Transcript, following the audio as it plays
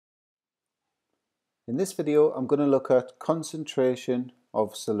In this video, I'm going to look at concentration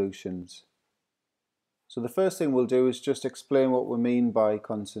of solutions. So the first thing we'll do is just explain what we mean by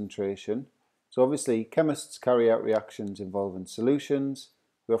concentration. So obviously chemists carry out reactions involving solutions.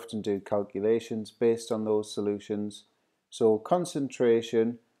 We often do calculations based on those solutions. So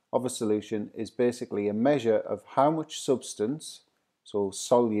concentration of a solution is basically a measure of how much substance, so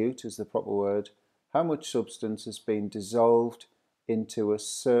solute is the proper word, how much substance has been dissolved into a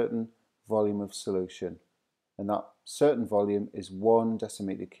certain volume of solution, and that certain volume is 1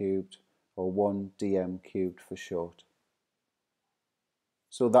 decimeter cubed, or 1 dm cubed for short.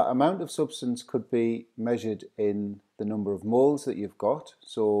 So that amount of substance could be measured in the number of moles that you've got.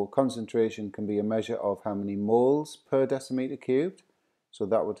 So concentration can be a measure of how many moles per decimeter cubed, so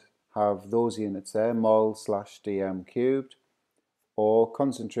that would have those units there, mol/dm cubed. Or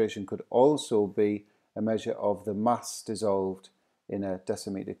concentration could also be a measure of the mass dissolved in a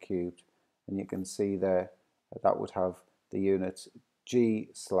decimeter cubed. And you can see there that would have the units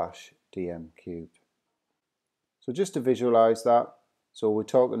g/dm cubed. So just to visualize that, so we're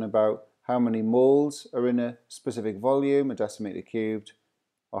talking about how many moles are in a specific volume, a decimeter cubed,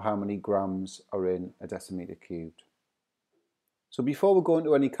 or how many grams are in a decimeter cubed. So before we go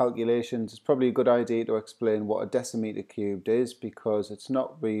into any calculations, it's probably a good idea to explain what a decimeter cubed is, because it's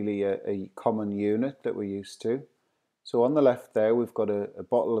not really a common unit that we're used to. So on the left there we've got a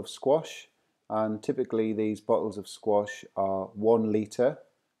bottle of squash, and typically these bottles of squash are 1 litre,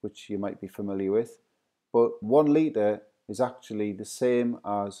 which you might be familiar with, but 1 litre is actually the same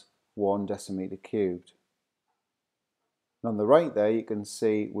as 1 decimeter cubed. And on the right there you can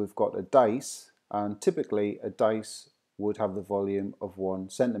see we've got a dice, and typically a dice would have the volume of 1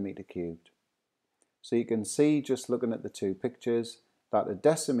 centimeter cubed. So you can see, just looking at the two pictures, that a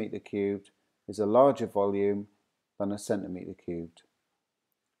decimeter cubed is a larger volume than a centimeter cubed.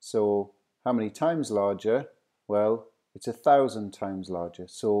 So how many times larger? Well, it's 1,000 times larger.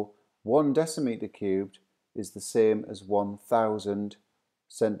 So 1 decimeter cubed is the same as 1,000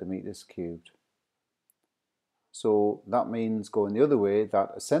 centimeters cubed. So that means, going the other way,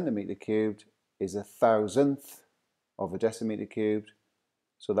 that a centimeter cubed is 1,000th of a decimeter cubed.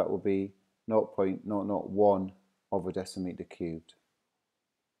 So that would be 0.001 of a decimeter cubed.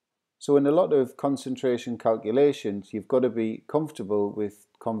 So in a lot of concentration calculations, you've got to be comfortable with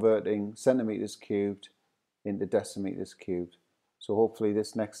converting centimeters cubed into decimeters cubed. So hopefully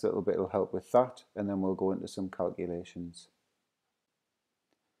this next little bit will help with that, and then we'll go into some calculations.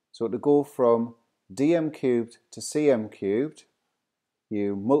 So to go from dm cubed to cm cubed,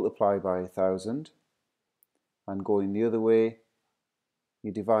 you multiply by 1,000, and going the other way,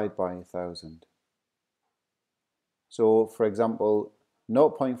 you divide by 1,000. So for example,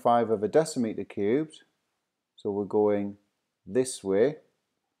 0.5 of a decimeter cubed, so we're going this way.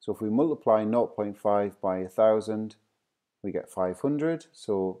 So if we multiply 0.5 by 1,000, we get 500,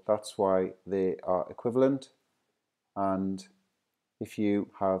 so that's why they are equivalent. And if you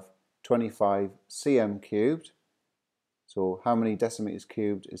have 25 cm cubed, so how many decimeters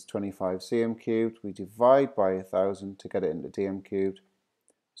cubed is 25 cm cubed? We divide by 1,000 to get it into dm cubed,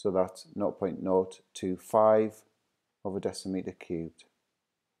 so that's 0.025 of a decimeter cubed.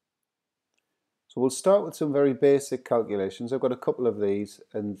 So we'll start with some very basic calculations. I've got a couple of these,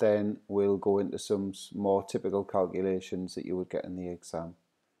 and then we'll go into some more typical calculations that you would get in the exam.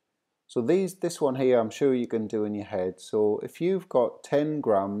 So this one here I'm sure you can do in your head. So if you've got 10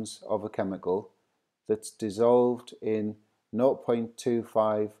 grams of a chemical that's dissolved in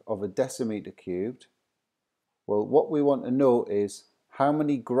 0.25 of a decimeter cubed, well, what we want to know is how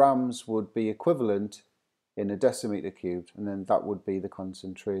many grams would be equivalent in a decimeter cubed, and then that would be the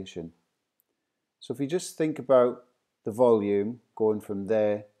concentration. So if you just think about the volume going from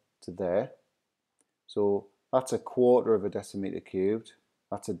there to there, so that's 1/4 of a decimeter cubed,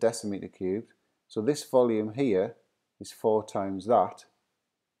 that's a decimeter cubed, so this volume here is 4 times that.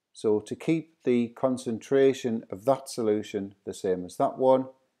 So to keep the concentration of that solution the same as that one,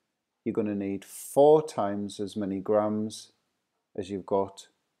 you're going to need 4 times as many grams as you've got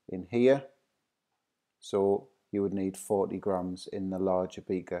in here. So you would need 40 grams in the larger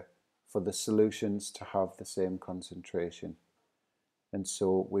beaker for the solutions to have the same concentration. And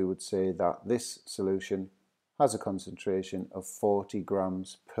so we would say that this solution has a concentration of 40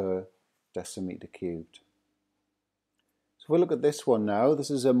 grams per decimeter cubed. So if we look at this one now, this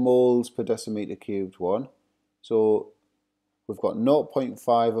is a moles per decimeter cubed one. So we've got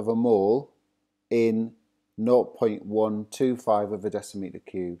 0.5 of a mole in 0.125 of a decimeter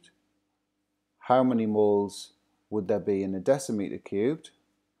cubed. How many moles would there be in a decimeter cubed?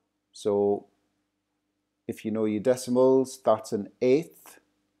 So if you know your decimals, that's 1/8.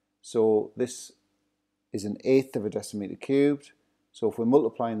 So this is an eighth of a decimeter cubed. So if we're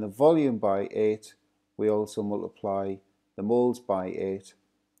multiplying the volume by 8, we also multiply the moles by 8.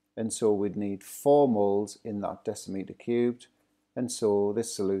 And so we'd need 4 moles in that decimeter cubed. And so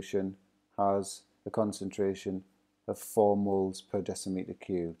this solution has a concentration of 4 moles per decimeter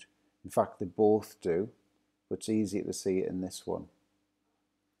cubed. In fact, they both do, but it's easier to see it in this one.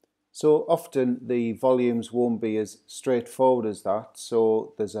 So often the volumes won't be as straightforward as that,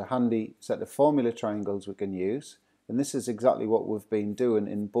 so there's a handy set of formula triangles we can use, and this is exactly what we've been doing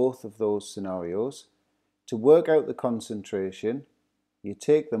in both of those scenarios. To work out the concentration, you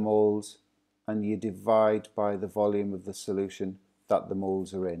take the moles and you divide by the volume of the solution that the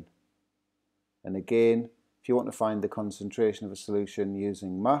moles are in. And again, if you want to find the concentration of a solution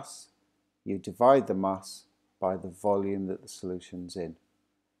using mass, you divide the mass by the volume that the solution's in.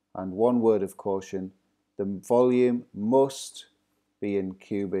 And one word of caution, the volume must be in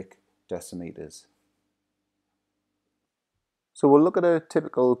cubic decimeters. So we'll look at a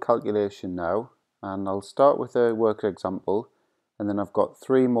typical calculation now, and I'll start with a worked example, and then I've got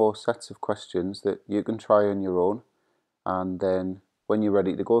 3 more sets of questions that you can try on your own, and then when you're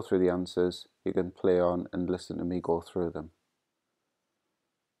ready to go through the answers, you can play on and listen to me go through them.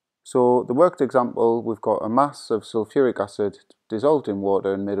 So the worked example, we've got a mass of sulfuric acid dissolved in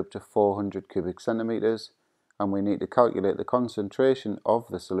water and made up to 400 cubic centimeters, and we need to calculate the concentration of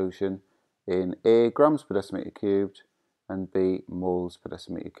the solution in A, grams per decimeter cubed, and B, moles per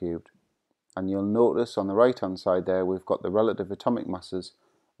decimeter cubed. And you'll notice on the right hand side there we've got the relative atomic masses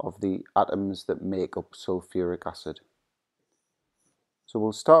of the atoms that make up sulfuric acid. So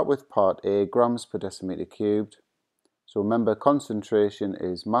we'll start with part A, grams per decimeter cubed. So remember, concentration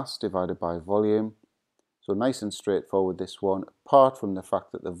is mass divided by volume. So nice and straightforward this one, apart from the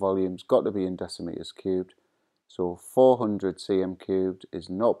fact that the volume's got to be in decimeters cubed. So 400 cm cubed is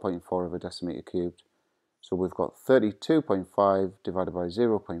 0.4 of a decimeter cubed. So we've got 32.5 divided by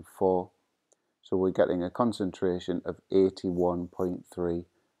 0.4. So we're getting a concentration of 81.3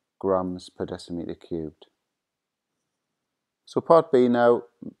 grams per decimeter cubed. So part B now,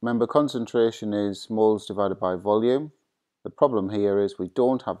 remember concentration is moles divided by volume. The problem here is we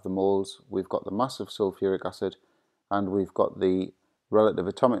don't have the moles, we've got the mass of sulfuric acid and we've got the relative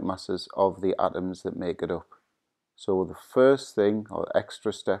atomic masses of the atoms that make it up. So the first thing or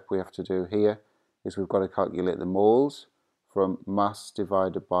extra step we have to do here is we've got to calculate the moles from mass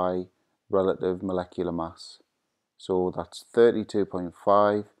divided by relative molecular mass. So that's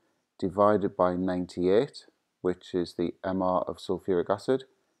 32.5 divided by 98, which is the MR of sulfuric acid,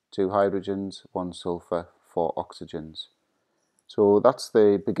 2 hydrogens, 1 sulfur, 4 oxygens. So that's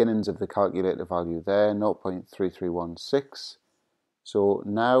the beginnings of the calculator value there, 0.3316. So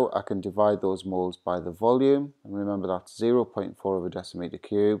now I can divide those moles by the volume, and remember that's 0.4 of a decimeter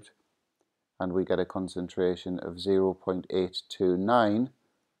cubed, and we get a concentration of 0.829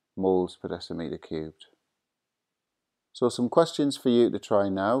 moles per decimeter cubed. So some questions for you to try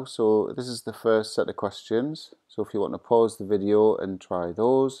now. So this is the first set of questions. So if you want to pause the video and try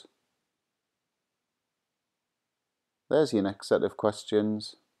those. There's your next set of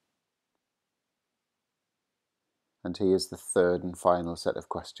questions. And here's the third and final set of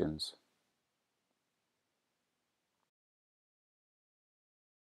questions.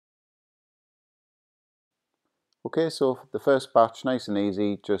 Okay, so the first batch, nice and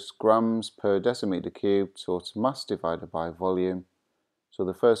easy, just grams per decimeter cubed, so it's mass divided by volume. So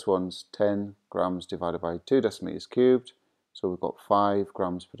the first one's 10 grams divided by 2 decimeters cubed, so we've got 5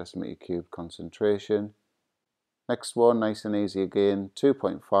 grams per decimeter cubed concentration. Next one, nice and easy again,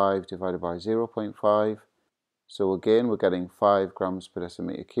 2.5 divided by 0.5. So again, we're getting 5 grams per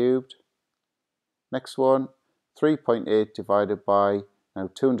decimeter cubed. Next one, 3.8 divided by, now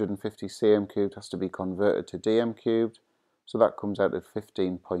 250 cm cubed has to be converted to dm cubed. So that comes out at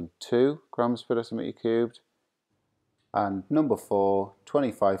 15.2 grams per decimeter cubed. And number 4,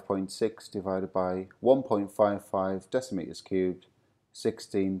 25.6 divided by 1.55 decimeters cubed,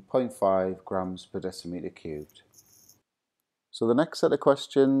 16.5 grams per decimeter cubed. So the next set of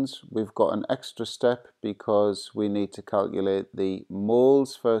questions, we've got an extra step because we need to calculate the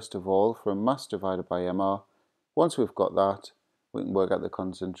moles first of all from mass divided by MR. Once we've got that, we can work out the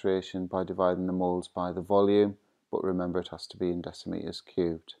concentration by dividing the moles by the volume, but remember it has to be in decimeters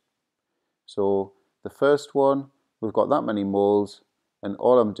cubed. So the first one, we've got that many moles, and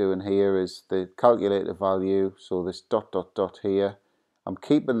all I'm doing here is the calculator value, so this ... here. I'm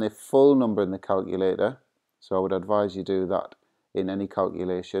keeping the full number in the calculator, so I would advise you do that in any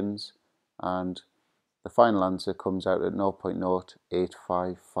calculations, and the final answer comes out at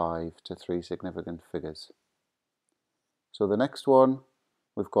 0.0855 to 3 significant figures. So the next one,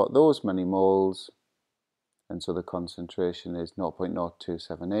 we've got those many moles, and so the concentration is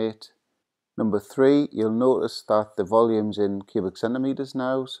 0.0278. Number 3, you'll notice that the volume's in cubic centimeters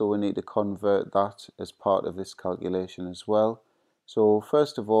now, so we need to convert that as part of this calculation as well. So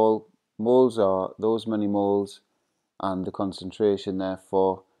first of all, moles are those many moles, and the concentration,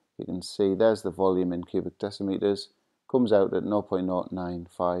 therefore, you can see there's the volume in cubic decimeters, comes out at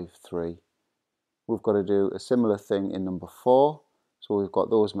 0.0953. We've got to do a similar thing in number 4, so we've got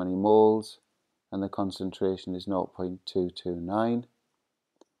those many moles, and the concentration is 0.229.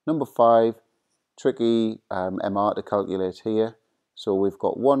 Number 5, tricky MR to calculate here. So we've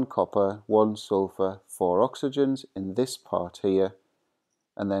got 1 copper, 1 sulfur, 4 oxygens in this part here.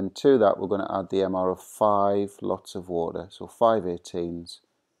 And then to that we're going to add the MR of 5 lots of water, so 5 18s.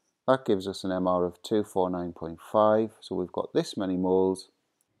 That gives us an MR of 249.5, so we've got this many moles.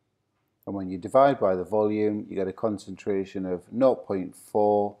 And when you divide by the volume, you get a concentration of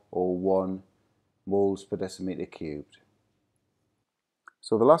 0.401 moles per decimeter cubed.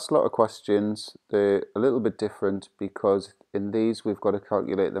 So the last lot of questions, they're a little bit different because in these we've got to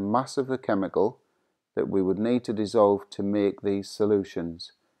calculate the mass of the chemical that we would need to dissolve to make these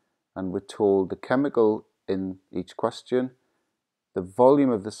solutions. And we're told the chemical in each question, the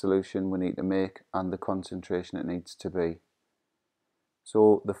volume of the solution we need to make, and the concentration it needs to be.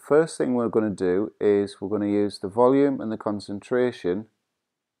 So the first thing we're going to do is we're going to use the volume and the concentration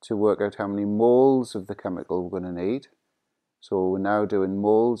to work out how many moles of the chemical we're going to need. So we're now doing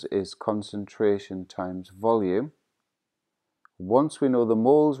moles is concentration times volume. Once we know the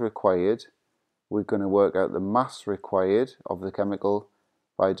moles required, we're going to work out the mass required of the chemical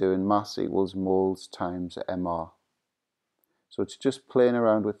by doing mass equals moles times MR. So it's just playing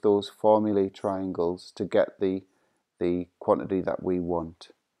around with those formulae triangles to get the quantity that we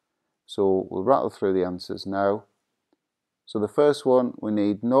want. So we'll rattle through the answers now. So the first one, we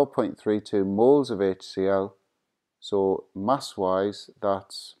need 0.32 moles of HCl. So mass-wise,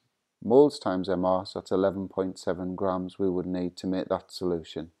 that's moles times MR, so that's 11.7 grams we would need to make that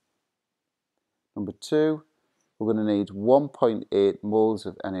solution. Number 2, we're going to need 1.8 moles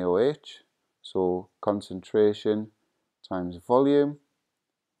of NaOH, so concentration times volume,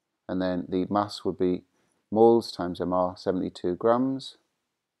 and then the mass would be moles times MR, 72 grams.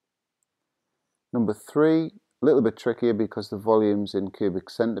 Number 3, a little bit trickier because the volume's in cubic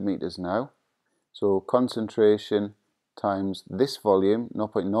centimeters now. So concentration times this volume,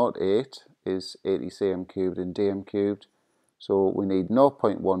 0.08, is 80 cm cubed in dm cubed. So we need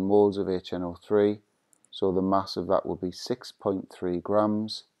 0.1 moles of HNO3. So the mass of that will be 6.3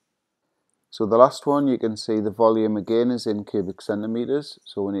 grams. So the last one, you can see the volume again is in cubic centimeters.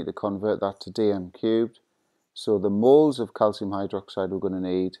 So we need to convert that to dm cubed. So the moles of calcium hydroxide we're going to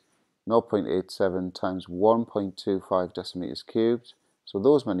need 0.87 times 1.25 decimeters cubed. So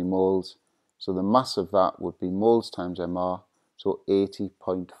those many moles. So the mass of that would be moles times MR, so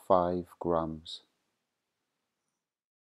 80.5 grams.